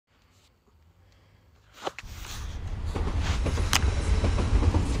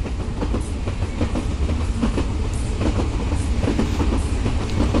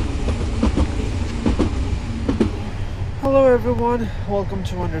Hello everyone, welcome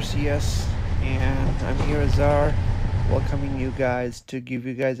to Under CS, and I'm here Azar, welcoming you guys to give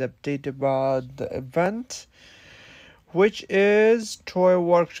you guys update about the event, which is toy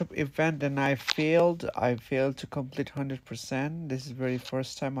workshop event, and I failed. I failed to complete 100%. This is very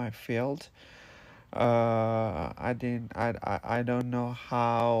first time I failed. I didn't. I don't know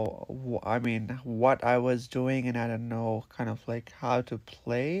how. I mean, what I was doing, and I don't know kind of like how to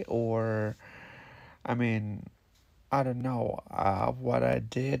play, or I mean, I don't know what I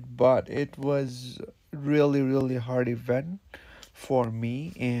did, but it was really hard event for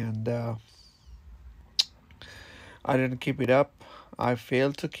me, and I didn't keep it up. I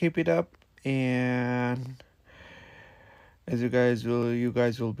failed to keep it up, and as you guys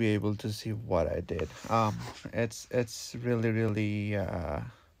will be able to see what I did. It's really a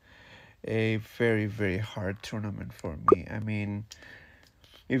very hard tournament for me. I mean,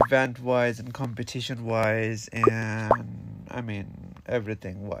 event wise and competition wise, and I mean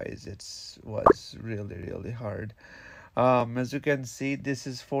everything wise, it's was really hard. As you can see, this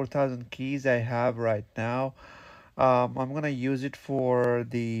is 4,000 keys I have right now. I'm gonna use it for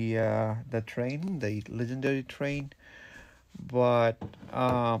the train, the legendary train, but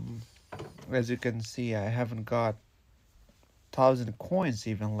as you can see, I haven't got 1,000 coins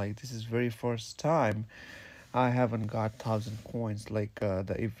even. Like, this is very first time I haven't got 1,000 coins, like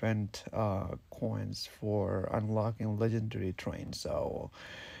the event coins for unlocking legendary train. So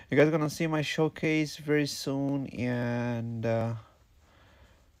you guys are gonna see my showcase very soon, and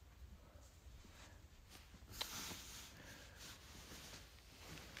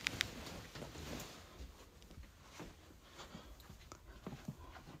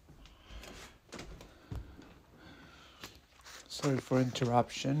sorry for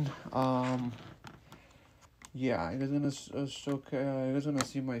interruption. Yeah, you guys gonna you guys gonna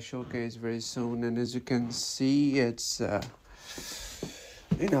see my showcase very soon, and as you can see, it's you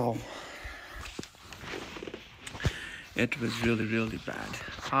know, it was really bad.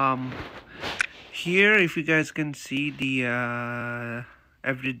 Here, if you guys can see the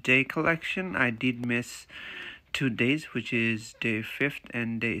everyday collection, I did miss 2 days, which is day 5th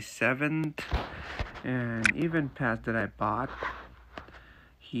and day 7th, and even pass that I bought.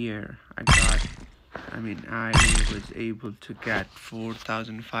 Here I was able to get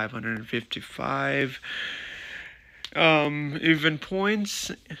 4,555 even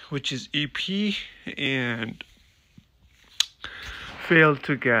points, which is EP, and failed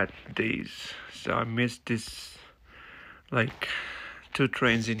to get these. So I missed this, like, 2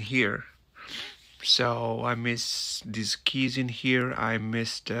 trains in here. So I missed these keys in here. I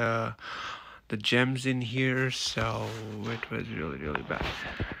missed the gems in here. So it was really bad.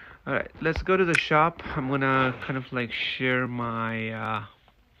 All right, let's go to the shop. I'm gonna kind of like share my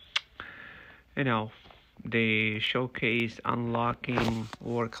the showcase unlocking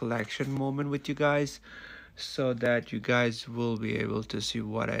or collection moment with you guys, so that you guys will be able to see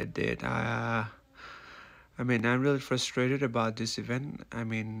what I did. I mean, I'm really frustrated about this event. I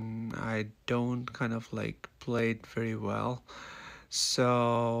mean, I don't kind of like play it very well.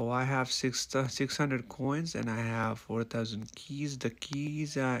 So I have 600 coins, and I have 4,000 keys. The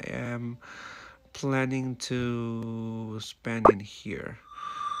keys I am planning to spend in here.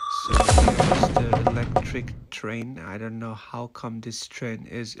 So here's the electric train. I don't know how come this train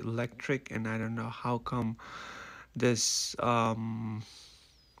is electric, and I don't know how come this I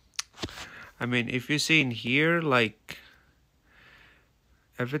mean, if you see in here, like,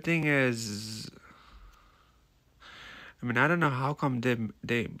 everything is, I mean, I don't know how come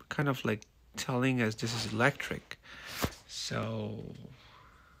they kind of like telling us this is electric. So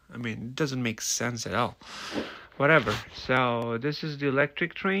I mean, it doesn't make sense at all. Whatever. So this is the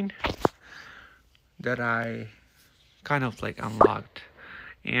electric train that I kind of like unlocked,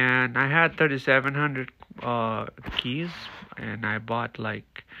 and I had 3,700 keys, and I bought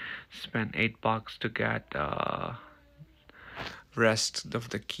like spent $8 to get rest of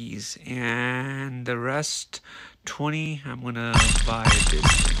the keys, and the rest 20 I'm gonna buy these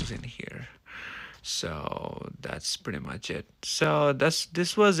things in here. So that's pretty much it. So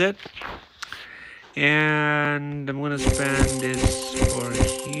this was it, and I'm gonna spend this for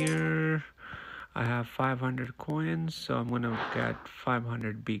here. I have 500 coins, so I'm gonna get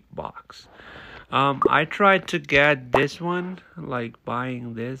 500 big box. I tried to get this one, like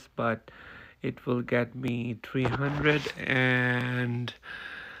buying this, but it will get me 300, and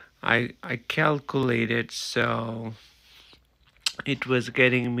I calculated, so it was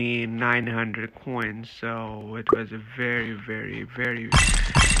getting me 900 coins. So it was a very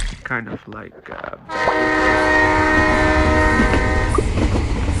kind of like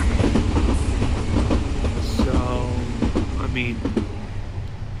so mean,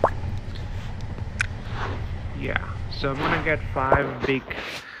 yeah. So I'm gonna get 5 big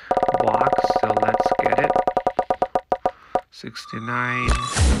blocks. So let's get it. 69.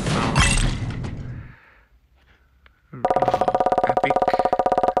 Epic.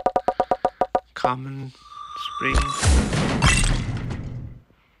 Common spring.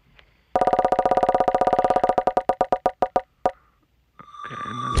 Okay,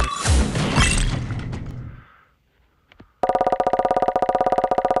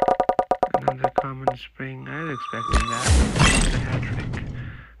 another common spring. I was expecting that. The hat trick.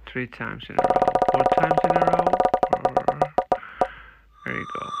 3 times in a row. 4 times in a row. There you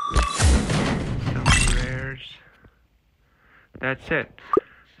go. Some rares. That's it.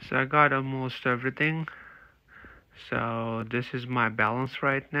 So I got almost everything. So this is my balance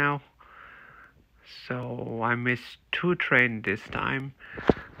right now. So I missed 2 trains this time.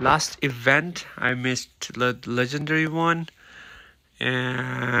 Last event I missed the legendary one,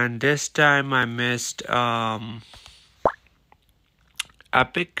 and this time I missed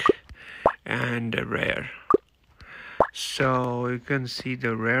epic and rare. So you can see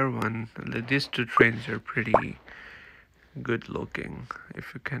the rare one. These 2 trains are pretty good looking,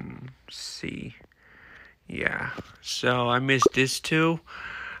 if you can see. Yeah, so I missed this 2.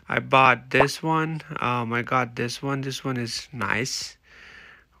 I bought this one. I got this one. This one is nice,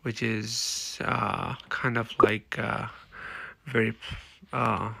 which is kind of like very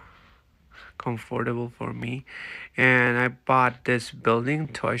comfortable for me. And I bought this building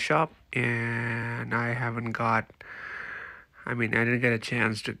toy shop, and I haven't got, I mean, I didn't get a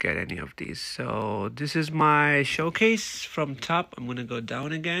chance to get any of these. So this is my showcase from top. I'm gonna go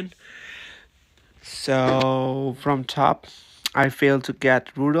down again. So from top, I failed to get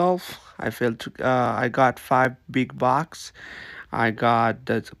Rudolph. I got 5 big box. I got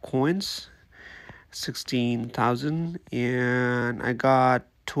the coins, 16,000, and I got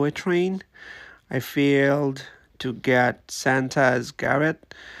Toy Train. I failed to get Santa's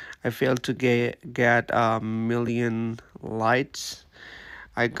Garrett. I failed to get a million lights.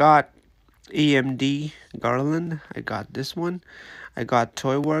 I got AMD Garland. I got this one. I got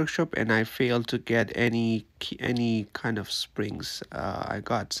Toy Workshop, and I failed to get any kind of springs. I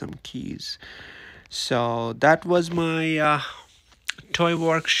got some keys. So that was my Toy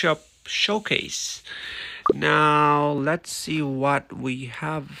Workshop showcase. Now let's see what we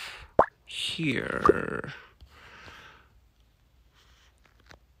have here.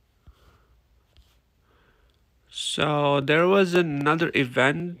 So there was another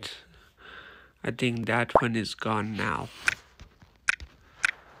event. I think that one is gone now.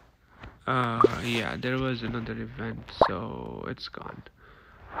 Yeah, there was another event, so it's gone.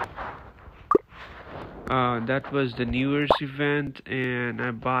 That was the New Year's event, and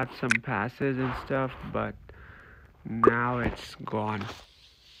I bought some passes and stuff, but now it's gone.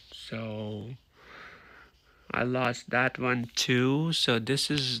 So I lost that one too. So this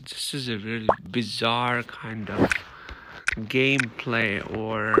is a really bizarre kind of gameplay,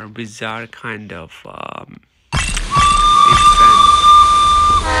 or bizarre kind of event.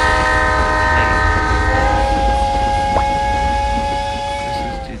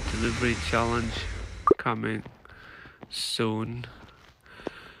 This is the delivery challenge coming soon.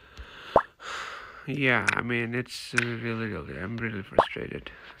 Yeah, I mean, it's really, I'm really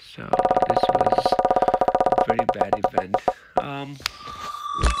frustrated. So this was a very bad event.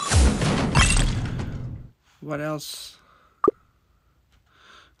 What else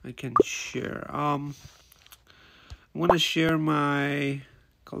I can share? I'm gonna share my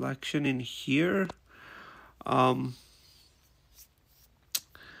collection in here.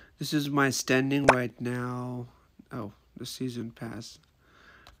 This is my standing right now. Oh, the season pass.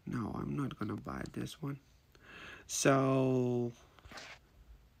 No, I'm not gonna buy this one. So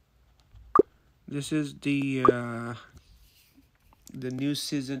this is the new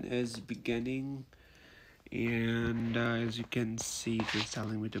season is beginning, and as you can see, it is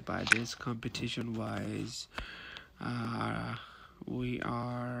telling me to buy this. Competition wise, we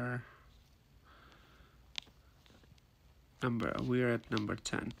are at number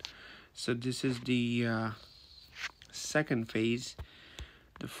 10. So this is the second phase.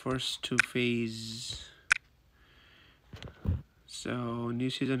 The first 2 phase. So new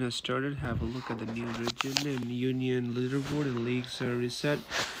season has started. Have a look at the new region and union leaderboard, and leagues are reset.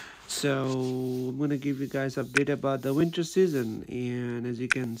 So I'm gonna give you guys an update about the winter season, and as you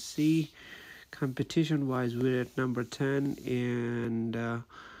can see, competition wise, we're at number 10, and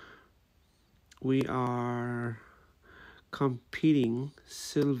we are competing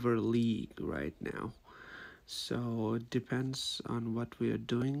silver league right now. So it depends on what we are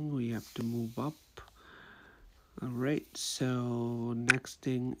doing. We have to move up. All right, so next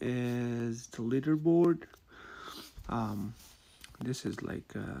thing is the leaderboard. Um, this is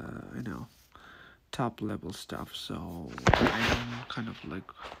like top level stuff. So I'm kind of like,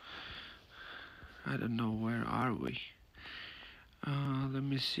 I don't know, where are we? Let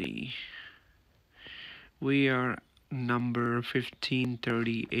me see. We are number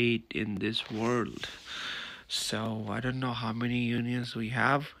 1538 in this world. So I don't know how many unions we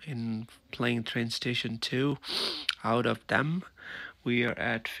have in playing Trainstation 2. Out of them, we are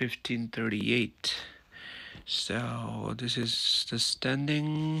at 1538. So this is the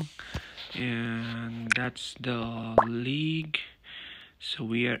standing, and that's the league. So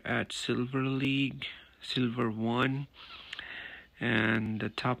we are at Silver League, Silver 1, and the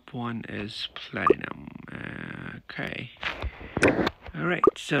top one is Platinum. Okay. Alright,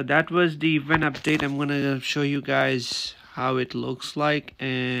 so that was the event update. I'm gonna show you guys how it looks like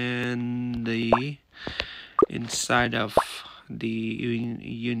and the inside of the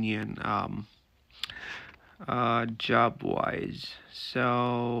union job wise.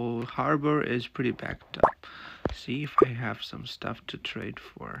 So harbor is pretty backed up. See if I have some stuff to trade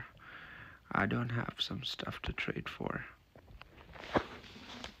for. I don't have some stuff to trade for.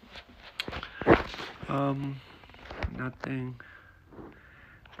 Nothing.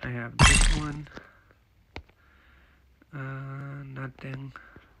 I have this one. Nothing.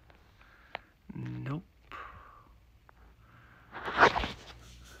 Nope.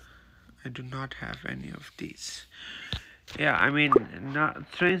 I do not have any of these. Yeah, I mean,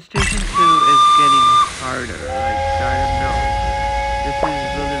 not Trainstation 2 is getting harder. Like, I don't know. This is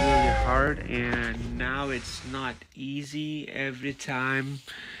really, really hard, and now it's not easy every time.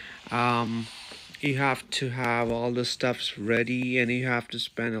 You have to have all the stuffs ready, and you have to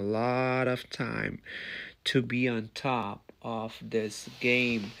spend a lot of time to be on top of this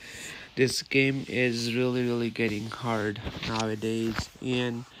game. This game is really, really getting hard nowadays,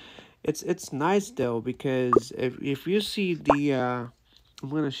 and it's nice though, because if you see the I'm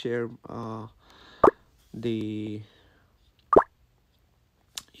gonna share the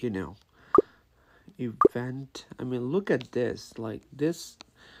you know event. I mean, look at this. Like this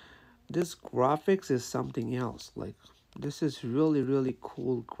graphics is something else. Like, this is really, really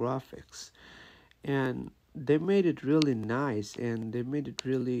cool graphics, and they made it really nice, and they made it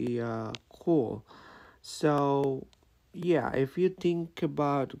really cool. So yeah, if you think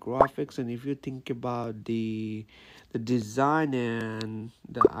about graphics, and if you think about the design and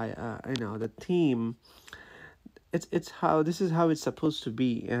the theme, it's how this is how it's supposed to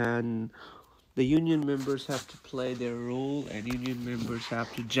be. And the union members have to play their role, and union members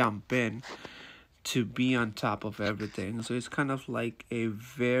have to jump in to be on top of everything. So it's kind of like a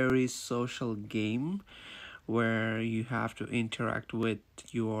very social game where you have to interact with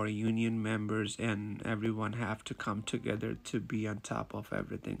your union members, and everyone have to come together to be on top of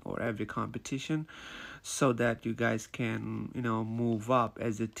everything or every competition, so that you guys can move up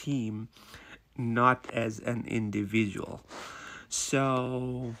as a team, not as an individual.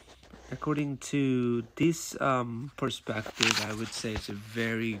 So according to this perspective, I would say it's a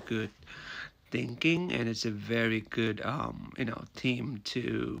very good thinking, and it's a very good team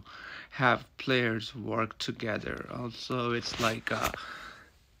to have players work together. Also, it's like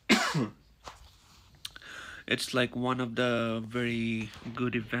it's like one of the very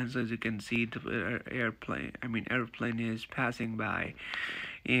good events. As you can see, the airplane is passing by,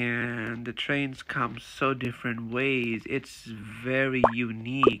 and the trains come so different ways. It's very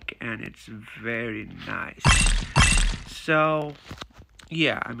unique, and it's very nice. So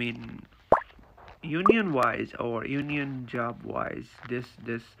yeah, I mean, union wise or union job wise, this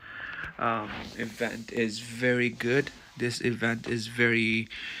event is very good. This event is very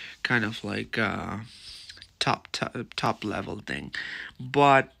kind of like top level thing.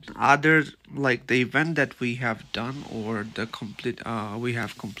 But other, like the event that we have done, or the complete we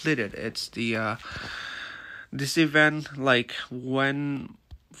have completed, it's the this event, like when,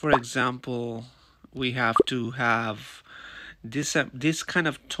 for example, we have to have this kind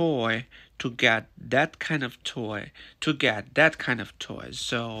of toy to get that kind of toy to get that kind of toy.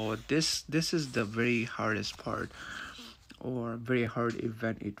 So this is the very hardest part, or very hard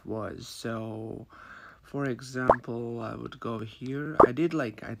event it was. So for example, I would go here. I did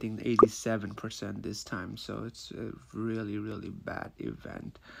like, I think 87% this time, so it's a really, really bad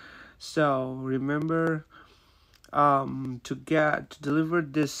event. So remember, to deliver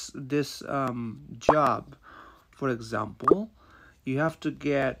this job, for example, you have to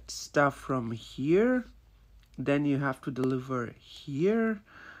get stuff from here, then you have to deliver here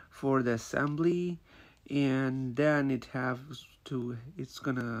for the assembly, and then it's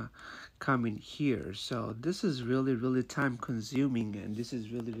gonna come in here. So this is really time consuming, and this is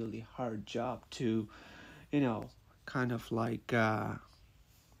really hard job to, kind of like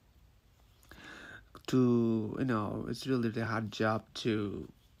it's really the hard job to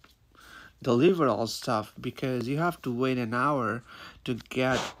deliver all stuff, because you have to wait an hour to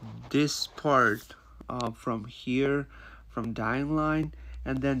get this part from here, from dyeing line,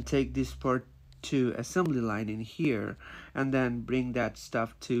 and then take this part to assembly line in here, and then bring that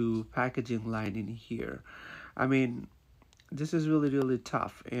stuff to packaging line in here. I mean, this is really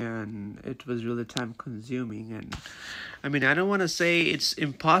tough, and it was really time consuming. And I mean, I don't want to say it's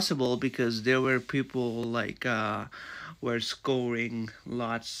impossible, because there were people like were scoring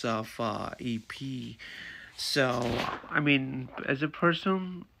lots of EP. So I mean, as a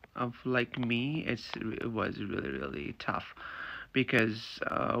person of like me, it was really tough, because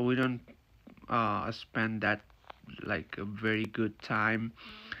we don't spend that like a very good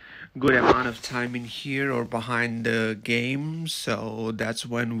amount of time in here or behind the game. So that's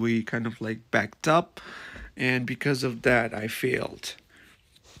when we kind of like backed up, and because of that I failed.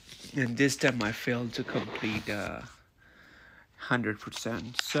 And this time I failed to complete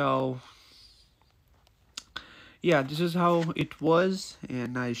 100%. So yeah, this is how it was,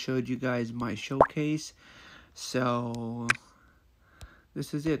 and I showed you guys my showcase. So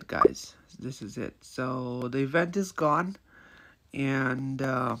this is it, guys. This is it. So the event is gone, and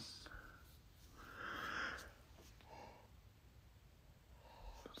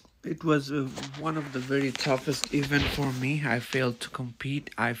it was one of the very toughest event for me. I failed to compete.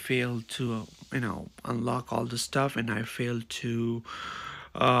 I failed to, unlock all the stuff, and I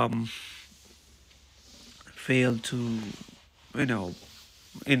um, failed to, you know,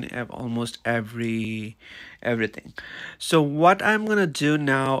 almost everything. So what I'm gonna do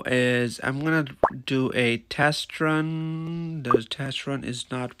now is I'm gonna do a test run. The test run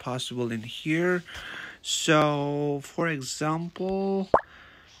is not possible in here. So for example,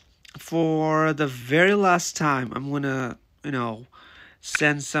 for the very last time, I'm gonna,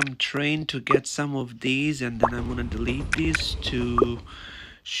 send some train to get some of these, and then I'm gonna delete these to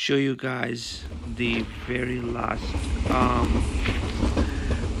show you guys the very last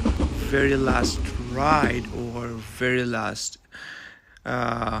ride, or very last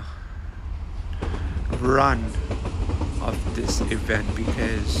uh, run of this event,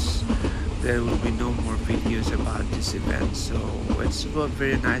 because there will be no more videos about this event. So it's a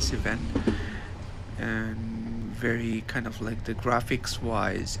very nice event, and very kind of like the graphics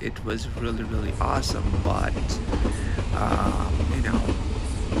wise it was really awesome, but you know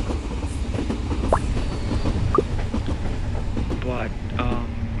but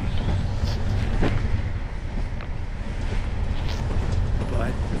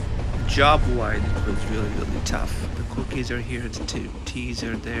but job wise it was really tough. The cookies are here, the teas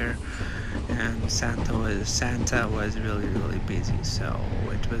are there, and Santa was really busy. So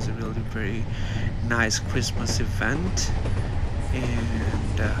it was a really very nice Christmas event,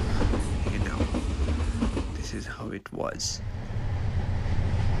 and this is how it was.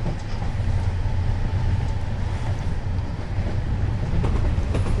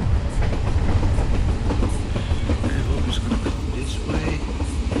 I hope it's gonna come this way.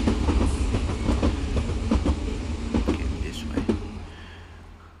 Okay, this way.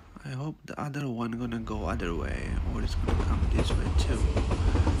 I hope the other one gonna go other way, or it's gonna come this way too.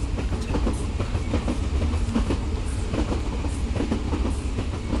 Take a look.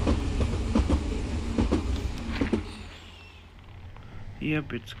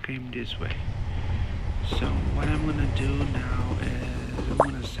 Yep, it came this way. So what I'm gonna do now is I'm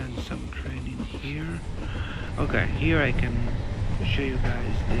gonna send some train in here. Okay, here I can show you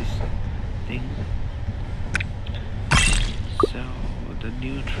guys this thing. So the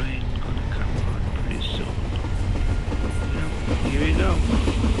new train gonna come on pretty soon. Yep, here we go.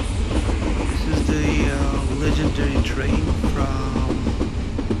 This is the legendary train from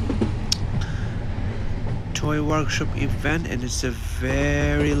Toy Workshop event, and it's a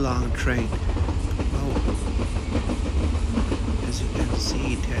very long train. Well, as you can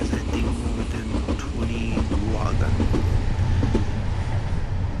see, it has I think more than 20 wagons.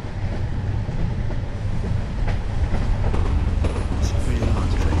 It's a very long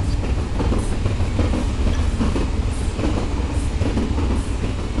train.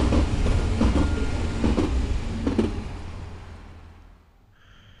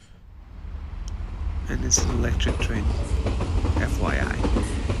 And it's an electric train, FYI.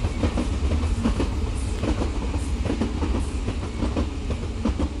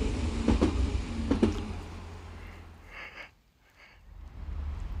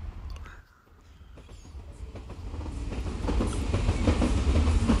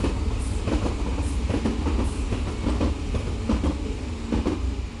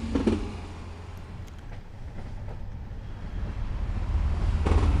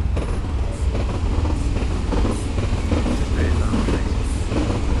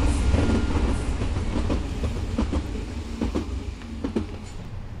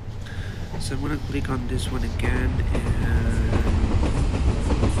 So I'm gonna click on this one again, and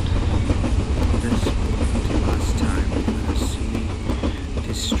this the last time we're gonna see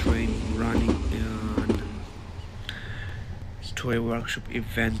this train running on toy workshop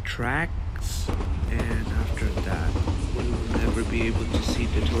event tracks, and after that we will never be able to see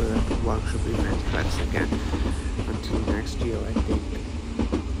the toy workshop event tracks again until next year, I think.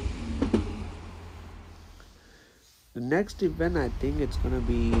 The next event, I think it's gonna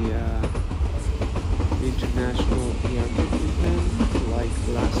be international airport event like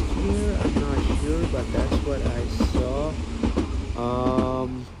last year. I'm not sure, but that's what I saw.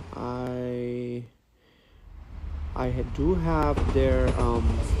 I do have their I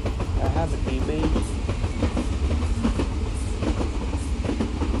have an image.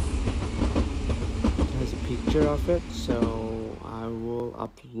 It has a picture of it, so I will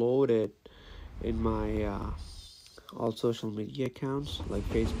upload it in my all social media accounts like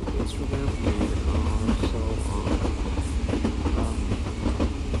Facebook, Instagram, and also on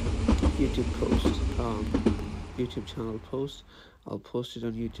YouTube post, YouTube channel post. I'll post it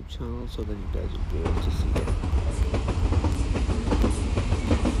on YouTube channel so that you guys will be able to see it.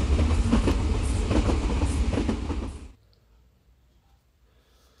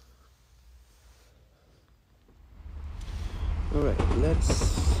 Alright, let's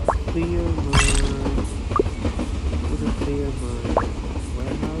clear my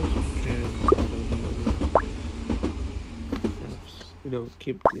warehouse because I don't want to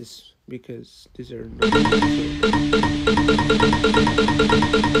keep this because these are not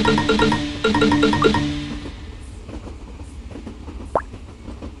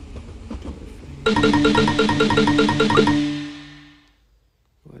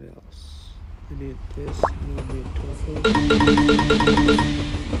what else? I need this, I need tofu.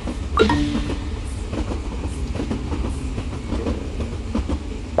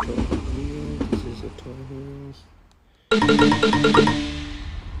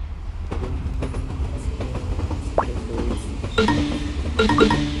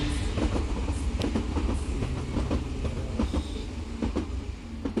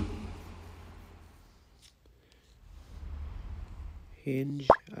 Hinge,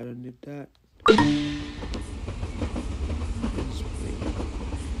 I don't need that.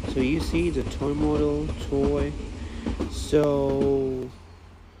 So you see the toy model, toy. So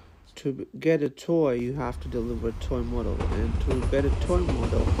to get a toy, you have to deliver a toy model, and to get a toy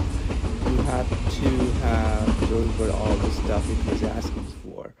model, you have to have delivered all the stuff it was asking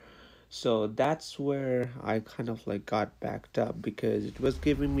for. So that's where I kind of like got backed up because it was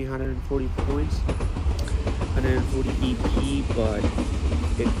giving me 140 points, 140 EP, but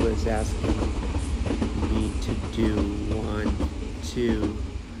it was asking me to do 1, 2,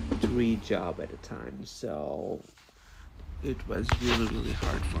 3 job at a time. So it was really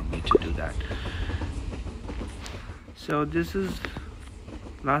hard for me to do that. So this is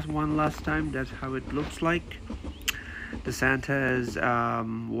last time. That's how it looks like. The Santa's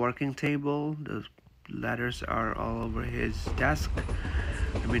working table. The letters are all over his desk.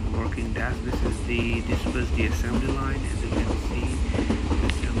 I mean working desk. This was the assembly line. As you can see, the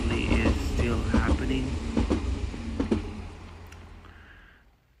assembly is still happening.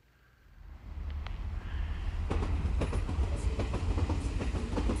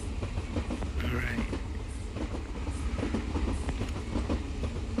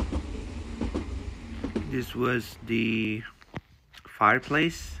 This was the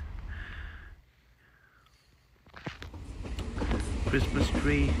fireplace, Christmas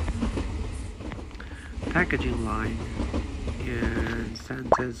tree, packaging line, and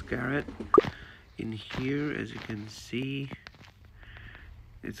Santa's garret. In here, as you can see,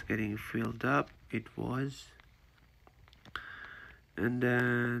 it's getting filled up. It was. And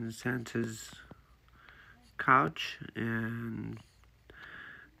then Santa's couch, and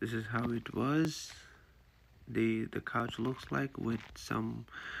this is how it was. The couch looks like with some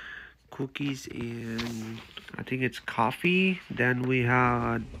cookies and I think it's coffee. Then we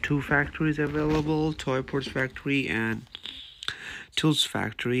had 2 factories available, Toy Ports factory and Tools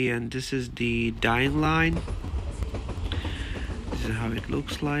factory, and this is the dyeing line. This is how it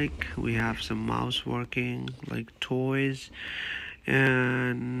looks like. We have some mouse working like toys,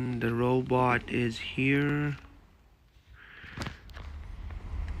 and the robot is here,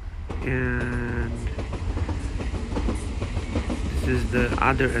 and this is the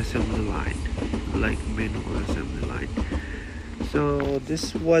other assembly line, like manual assembly line. So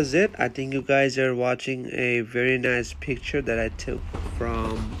this was it. I think you guys are watching a very nice picture that I took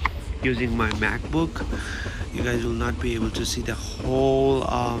from using my MacBook. You guys will not be able to see the whole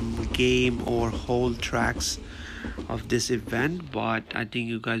game or whole tracks of this event, but I think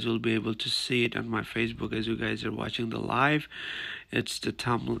you guys will be able to see it on my Facebook as you guys are watching the live. It's the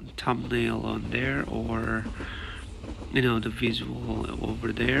thumbnail on there, or the visual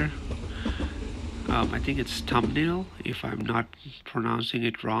over there. I think it's thumbnail if I'm not pronouncing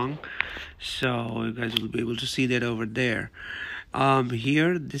it wrong. So you guys will be able to see that over there.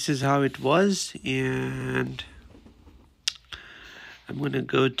 Here, this is how it was, and I'm gonna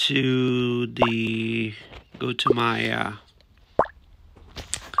go to my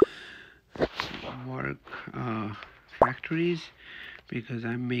work factories, because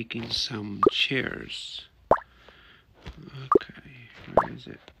I'm making some chairs. Okay, where is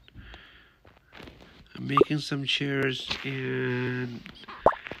it? I'm making some chairs, and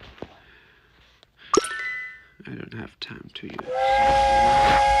I don't have time to use.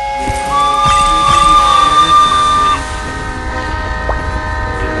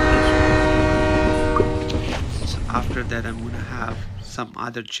 So after that, I'm gonna have some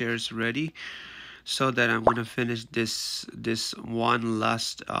other chairs ready, so that I'm gonna finish this one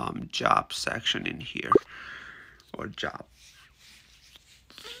last job section in here, or job.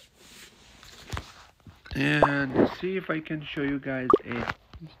 And see if I can show you guys a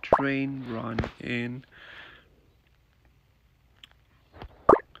train run in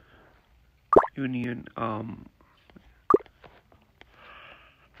Union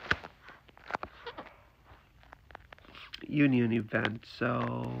Union event.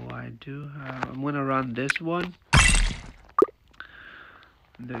 So I'm gonna run this one,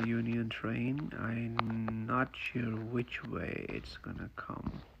 the Union train. I'm not sure which way it's gonna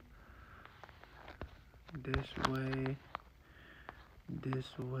come. This way,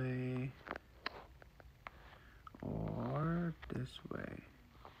 or this way.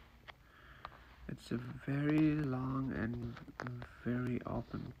 It's a very long and very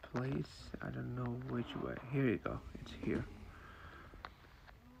open place. I don't know which way. Here you go. It's here.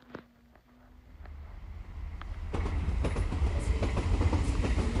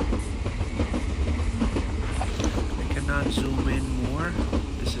 I cannot zoom in more.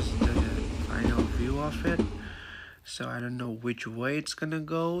 This is the final view of it. So I don't know which way it's gonna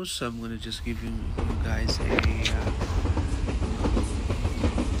go. So I'm gonna just give you guys a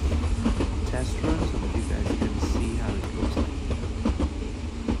test run, so that you guys can see how it looks like.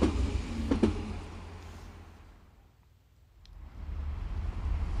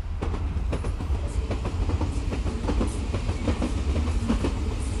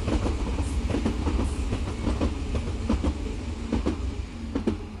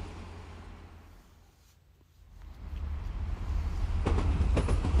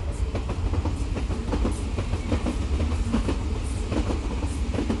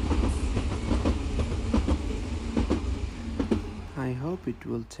 I hope it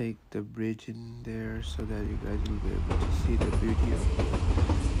will take the bridge in there, so that you guys will be able to see the beauty of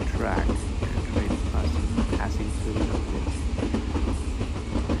the track and train passing through the bridge.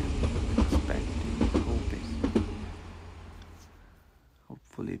 I'm expecting, hoping.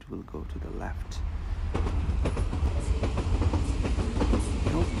 Hopefully it will go to the left.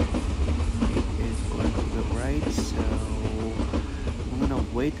 Nope, it is going to the right, so I'm gonna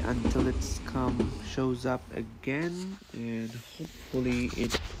wait until it's shows up again, and hopefully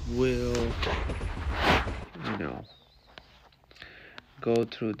it will go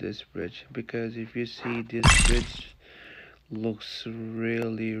through this bridge, because if you see, this bridge looks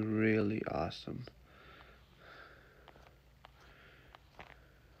really, really awesome.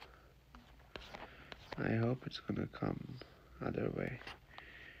 I hope it's gonna come other way.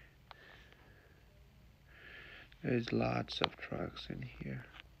 There's lots of trucks in here.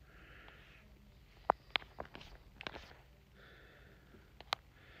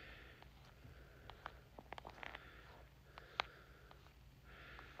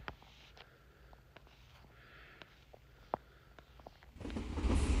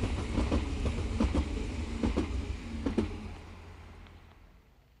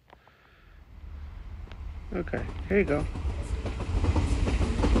 Okay, here you go.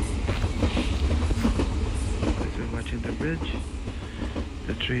 As we're watching the bridge,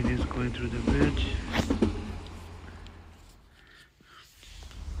 the train is going through the bridge.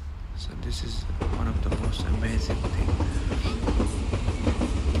 So this is one of the most amazing things.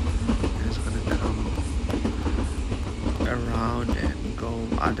 It's gonna come around and go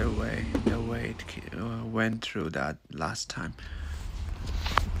other way, the way it went through that last time.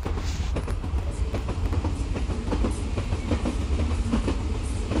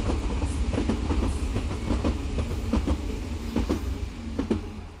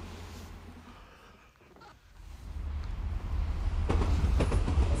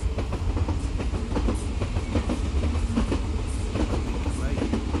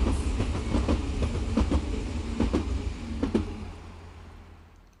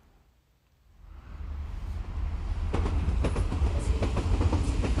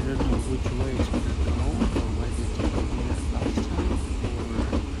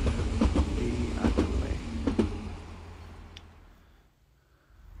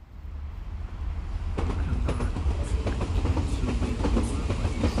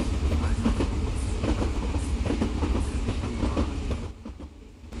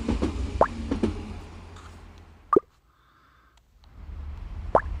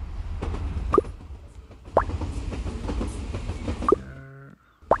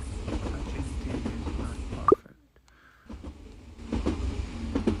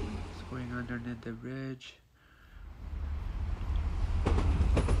 underneath the bridge.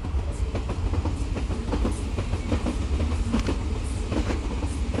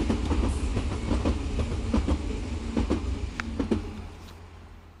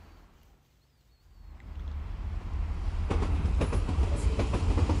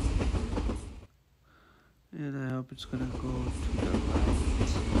 And I hope it's gonna go to the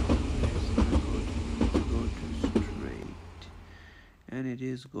right. Otherwise it's gonna go to straight. And it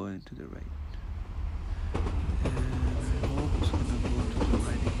is going to the right. And I hope it's gonna go to the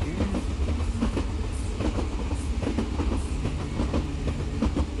right again.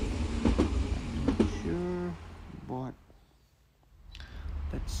 I'm not sure, but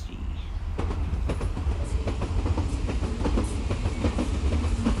let's see.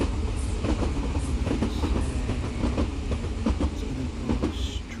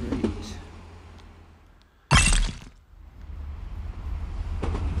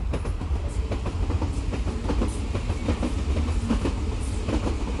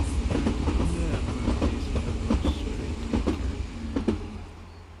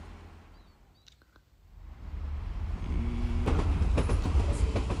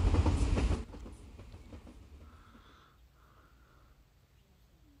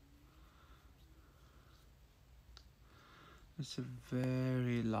 It's a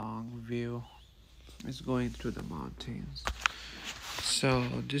very long view. It's going through the mountains. So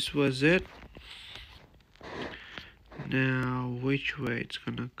this was it. Now which way it's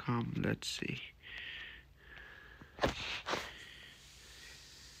gonna come? Let's see.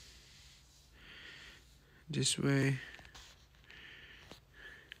 This way.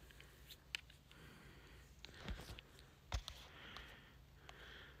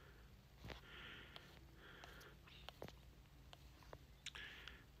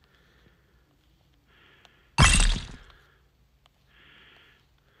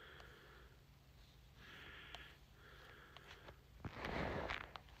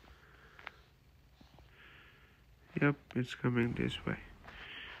 Yep, it's coming this way.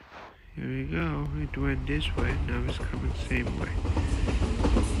 Here we go. It went this way. Now it's coming same way.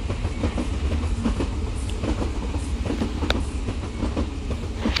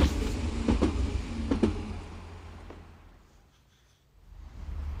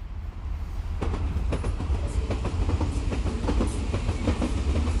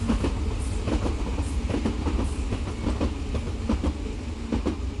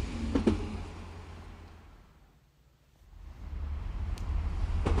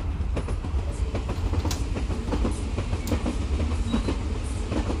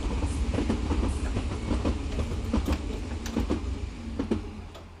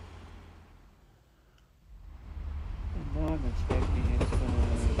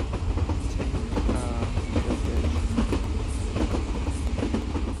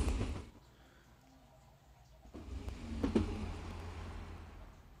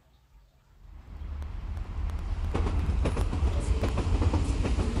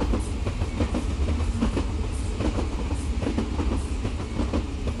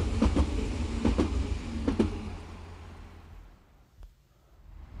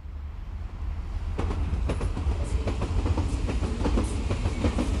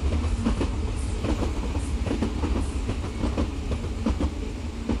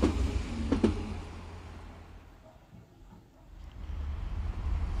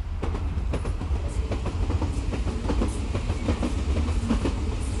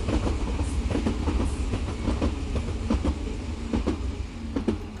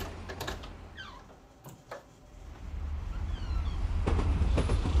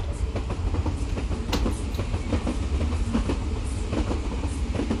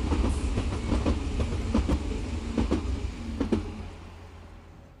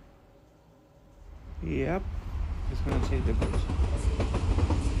 Yep, it's gonna take the bridge.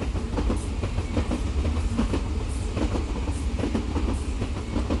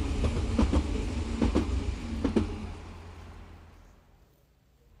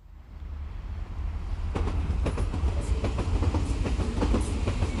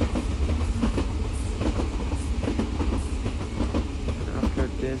 After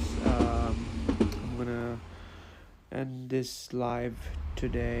this, I'm gonna end this live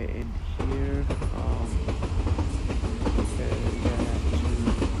today in here because I have to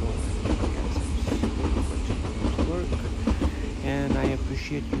go and get some sleep for tomorrow's work, and I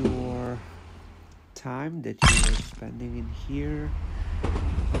appreciate your time that you are spending in here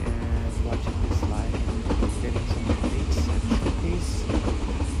and watching this live and getting some updates and showcase.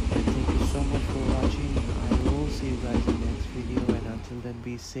 And thank you so much for watching. I will see you guys in the next video, and until then,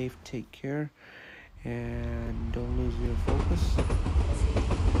 be safe, take care, and don't lose your focus.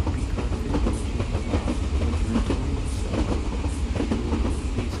 Be confident.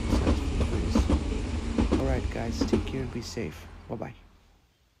 safe. Bye bye.